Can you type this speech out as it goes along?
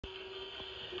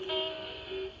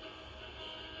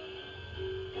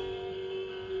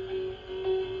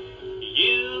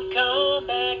You come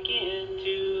back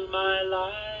into my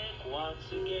life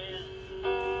once again.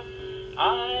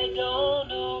 I don't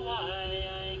know why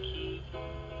I keep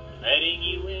letting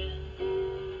you in.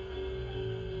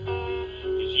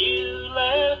 'Cause you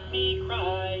left me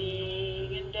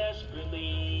crying and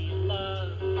desperately in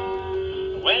love.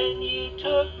 When you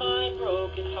took my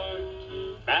broken heart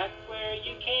back where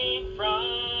you came from.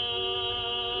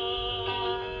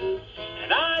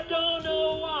 And I don't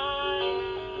know why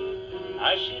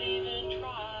I should even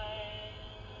try.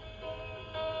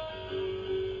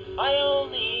 I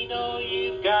only know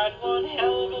you've got one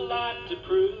hell of a lot to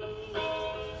prove.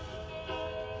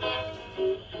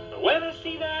 But when I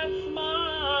see that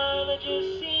smile, it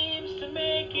just seems to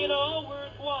make it all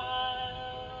worthwhile.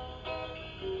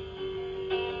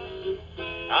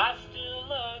 I still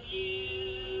love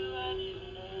you, I do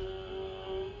now.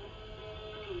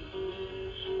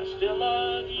 I still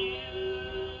love you.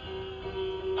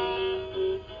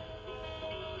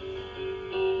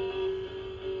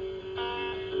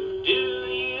 Do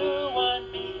you want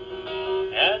me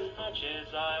as much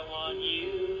as I want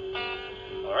you?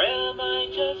 Or am I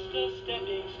just a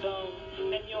stepping stone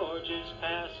and you're just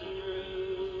passing through?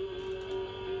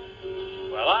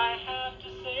 Well, I have to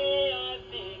say I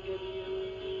think of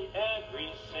you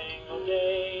every single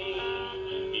day.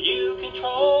 You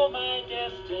control my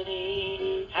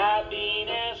destiny,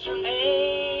 happiness or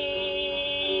pain.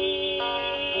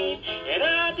 And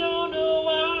I don't know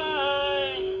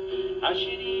why I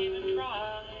should even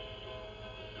try.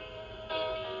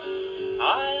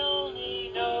 I only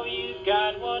know you've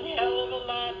got one hell of a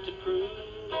lot to prove.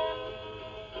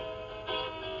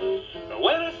 But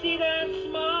when I see that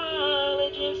smile,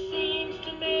 it just seems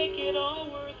to make it all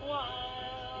worthwhile.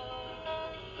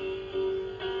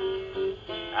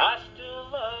 I still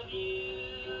love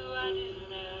you, I do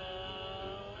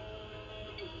now.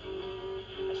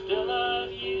 I still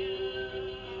love you.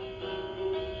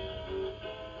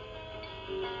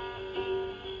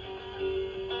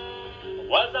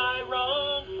 Was I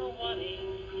wrong for wanting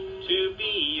to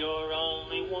be your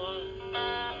only one?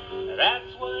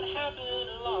 That's what happened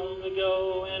long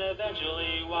ago, and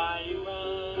eventually why you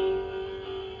run.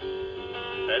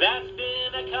 But that's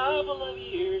been a couple of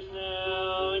years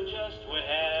now, and just what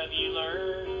have you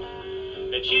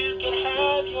learned? That you can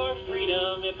have your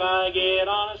freedom if I get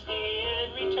honesty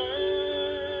in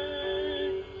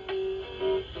return.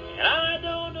 And I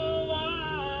don't know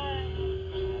why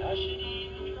I should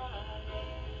even try.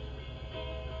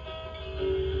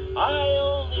 I